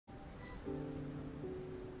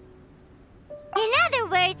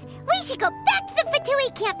experts! We should go back to the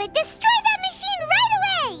Fatui camp and destroy that machine right away!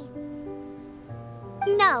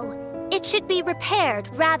 No, it should be repaired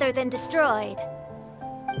rather than destroyed.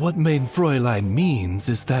 What Mein Fräulein means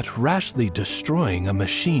is that rashly destroying a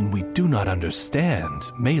machine we do not understand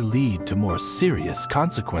may lead to more serious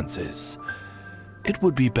consequences. It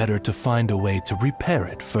would be better to find a way to repair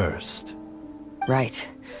it first. Right.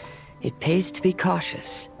 It pays to be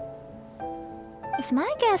cautious. If my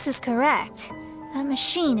guess is correct, a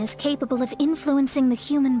machine is capable of influencing the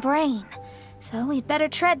human brain, so we'd better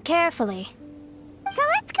tread carefully. So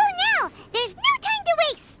let's go now! There's no time to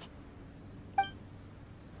waste!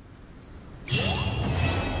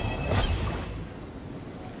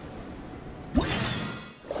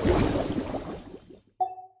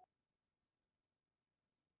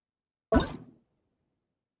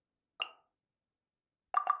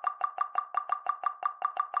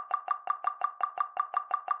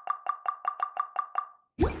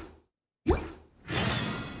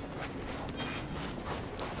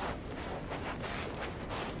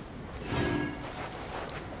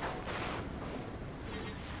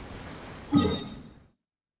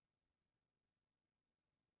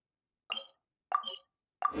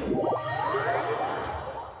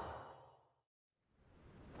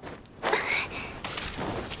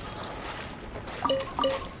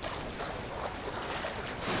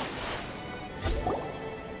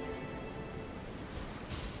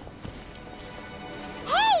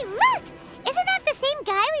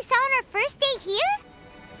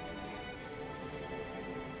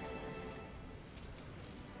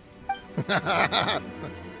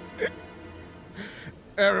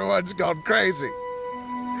 Everyone's gone crazy.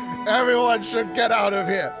 Everyone should get out of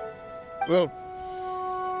here. They'll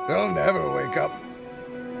never wake up.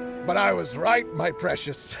 But I was right, my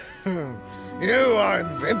precious. You are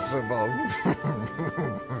invincible.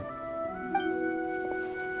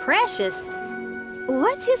 Precious?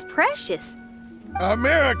 What's his precious? A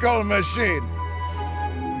miracle machine.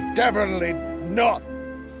 Definitely not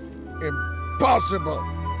impossible.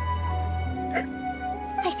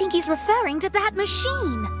 I think he's referring to that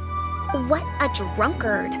machine. What a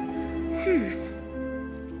drunkard.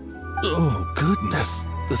 Oh, goodness.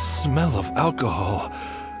 The smell of alcohol.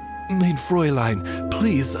 Mein Fräulein,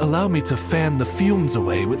 please allow me to fan the fumes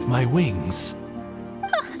away with my wings.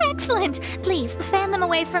 Oh, excellent. Please, fan them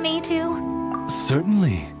away from me, too.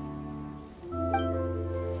 Certainly.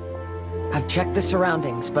 I've checked the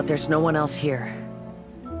surroundings, but there's no one else here.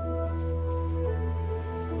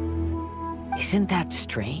 Isn't that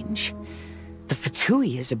strange? The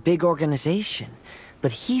Fatui is a big organization,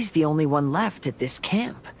 but he's the only one left at this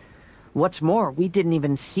camp. What's more, we didn't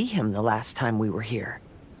even see him the last time we were here.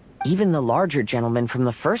 Even the larger gentleman from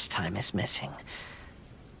the first time is missing.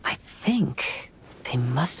 I think they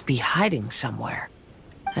must be hiding somewhere.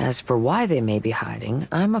 As for why they may be hiding,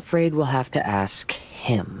 I'm afraid we'll have to ask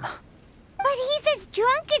him. But he's as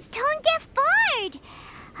drunk as tone-deaf Bard.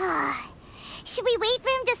 Should we wait for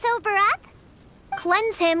him to sober up?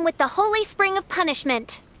 Cleanse him with the holy spring of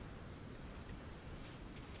punishment.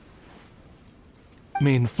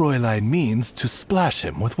 Mein Fräulein means to splash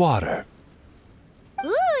him with water.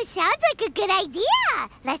 Ooh, sounds like a good idea.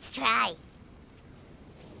 Let's try.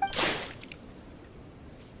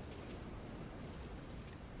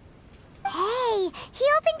 Hey, he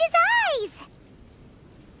opened his eyes.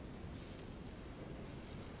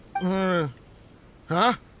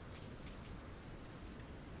 Huh?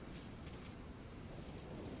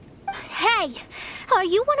 Hey, are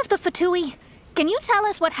you one of the Fatui? Can you tell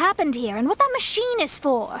us what happened here and what that machine is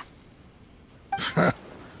for?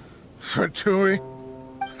 Fatui?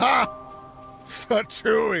 Ha!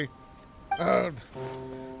 Fatui!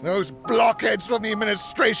 Those blockheads from the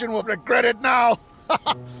administration will regret it now!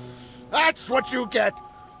 That's what you get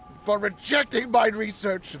for rejecting my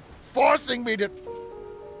research and forcing me to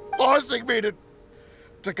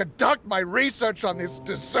conduct my research on this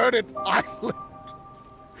deserted island.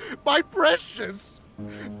 My precious!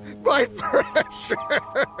 My precious!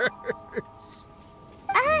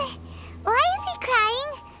 Why is he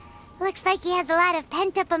crying? Looks like he has a lot of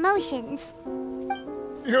pent-up emotions.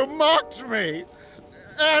 You mocked me!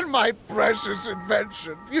 And my precious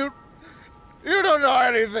invention. You don't know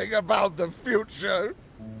anything about the future.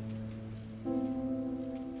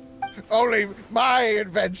 Only my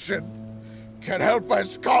invention can help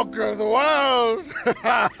us conquer the world!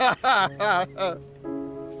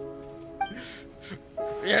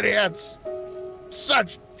 Idiots!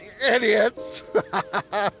 Such idiots!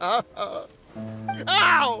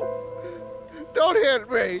 Ow! Don't hit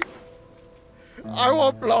me! I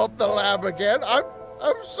won't blow up the lab again. I'm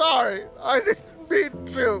sorry. I didn't mean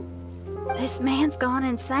to. This man's gone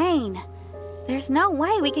insane. There's no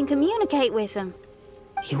way we can communicate with him.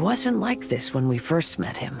 He wasn't like this when we first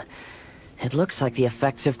met him. It looks like the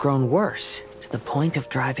effects have grown worse, to the point of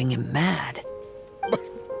driving him mad.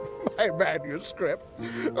 My manuscript.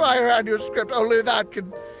 My manuscript. Only that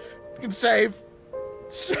can save.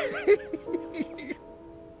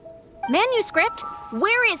 Manuscript?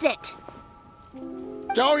 Where is it?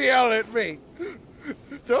 Don't yell at me.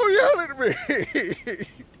 Don't yell at me.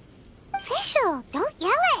 Official, don't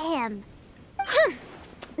yell at him.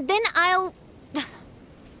 Then I'll...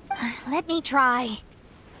 Let me try.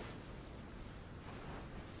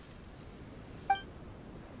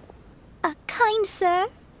 Kind sir,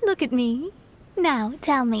 look at me. Now,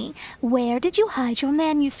 tell me, where did you hide your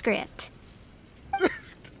manuscript?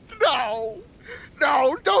 No!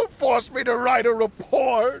 No, don't force me to write a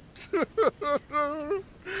report!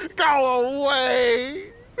 Go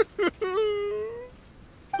away!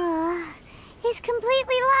 He's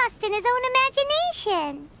completely lost in his own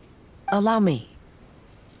imagination. Allow me.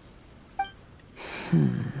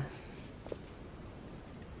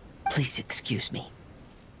 Please excuse me.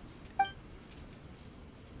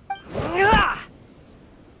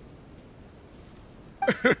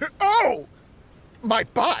 Oh! My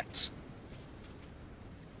butt!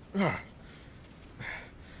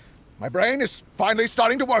 My brain is finally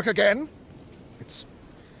starting to work again. It's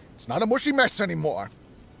not a mushy mess anymore.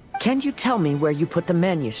 Can you tell me where you put the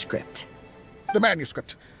manuscript? The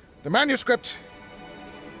manuscript. The manuscript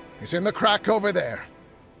is in the crack over there.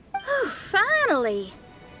 Finally!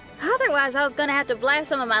 Otherwise, I was gonna have to blast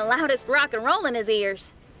some of my loudest rock and roll in his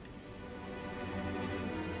ears.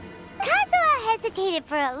 Kazuha hesitated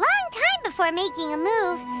for a long time before making a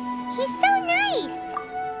move. He's so nice.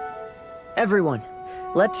 Everyone,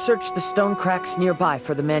 let's search the stone cracks nearby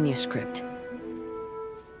for the manuscript.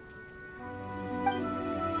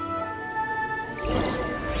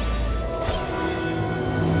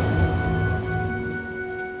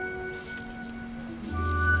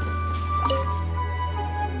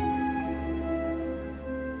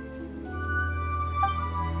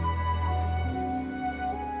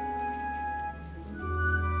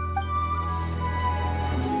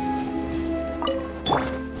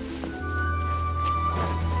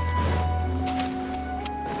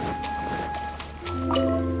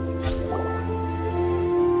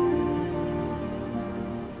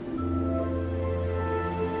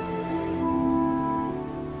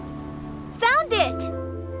 Found it!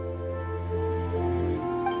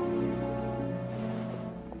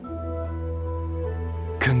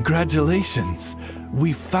 Congratulations!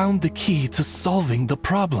 We found the key to solving the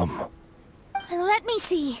problem. Let me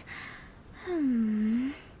see.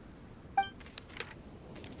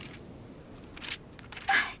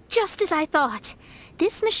 Just as I thought.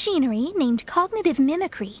 This machinery, named cognitive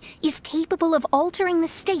mimicry, is capable of altering the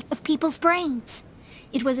state of people's brains.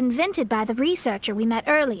 It was invented by the researcher we met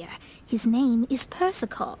earlier. His name is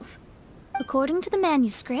Persikhov. According to the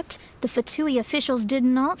manuscript, the Fatui officials did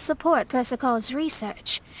not support Persikhov's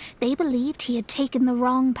research. They believed he had taken the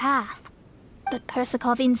wrong path. But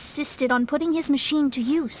Persikhov insisted on putting his machine to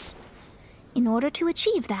use. In order to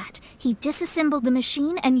achieve that, he disassembled the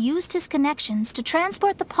machine and used his connections to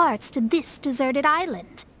transport the parts to this deserted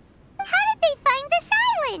island. How did they find this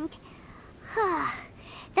island?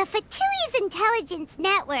 The Fatui's intelligence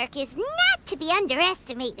network is not to be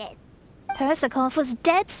underestimated. Persikhov was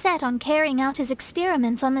dead set on carrying out his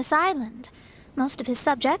experiments on this island. Most of his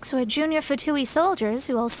subjects were junior Fatui soldiers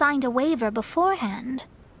who all signed a waiver beforehand.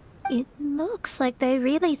 It looks like they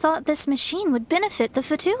really thought this machine would benefit the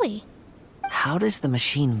Fatui. How does the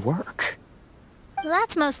machine work?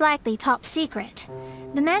 That's most likely top secret.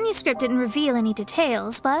 The manuscript didn't reveal any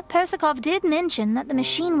details, but Persikhov did mention that the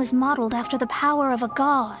machine was modeled after the power of a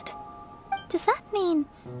god. Does that mean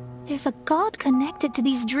there's a god connected to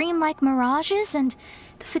these dreamlike mirages, and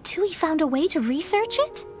the Fatui found a way to research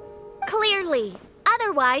it? Clearly.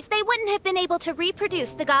 Otherwise, they wouldn't have been able to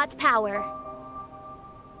reproduce the god's power.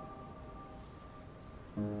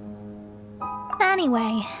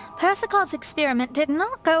 Anyway, Persikhov's experiment did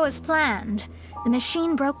not go as planned. The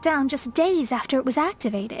machine broke down just days after it was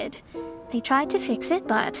activated. They tried to fix it,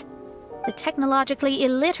 but the technologically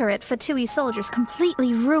illiterate Fatui soldiers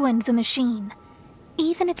completely ruined the machine.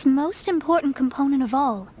 Even its most important component of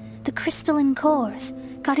all, the crystalline cores,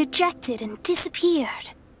 got ejected and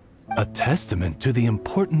disappeared. A testament to the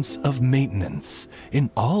importance of maintenance in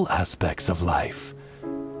all aspects of life.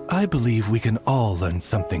 I believe we can all learn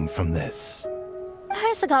something from this.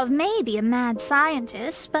 Persikhov may be a mad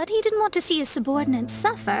scientist, but he didn't want to see his subordinates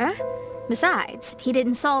suffer. Besides, if he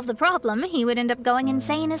didn't solve the problem, he would end up going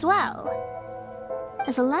insane as well.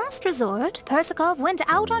 As a last resort, Persikov went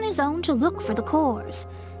out on his own to look for the cores.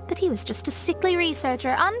 But he was just a sickly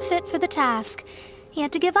researcher, unfit for the task. He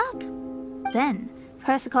had to give up. Then,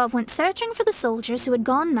 Persikov went searching for the soldiers who had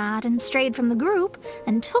gone mad and strayed from the group,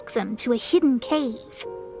 and took them to a hidden cave.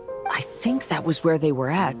 I think that was where they were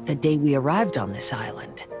at the day we arrived on this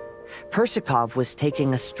island. Persikov was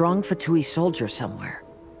taking a strong Fatui soldier somewhere.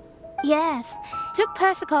 Yes, it took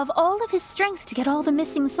Persikov all of his strength to get all the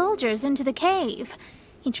missing soldiers into the cave.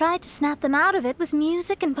 He tried to snap them out of it with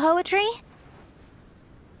music and poetry,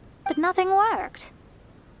 but nothing worked.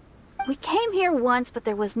 We came here once, but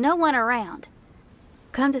there was no one around.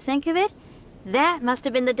 Come to think of it, that must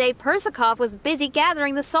have been the day Persikov was busy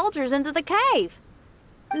gathering the soldiers into the cave.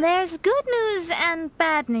 There's good news and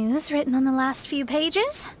bad news written on the last few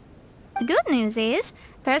pages. The good news is,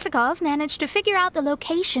 Persikov managed to figure out the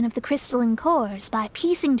location of the crystalline cores by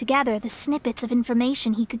piecing together the snippets of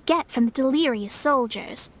information he could get from the delirious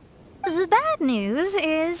soldiers. The bad news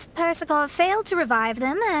is Persikov failed to revive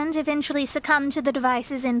them and eventually succumbed to the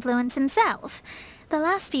device's influence himself. The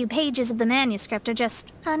last few pages of the manuscript are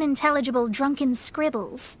just unintelligible drunken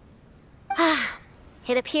scribbles.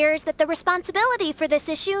 It appears that the responsibility for this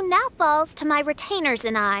issue now falls to my retainers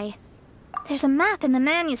and I. There's a map in the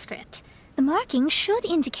manuscript. The markings should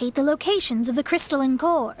indicate the locations of the crystalline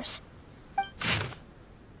cores.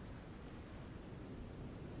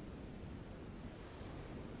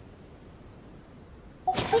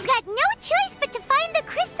 We've got no choice but to find the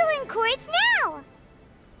crystalline cores now!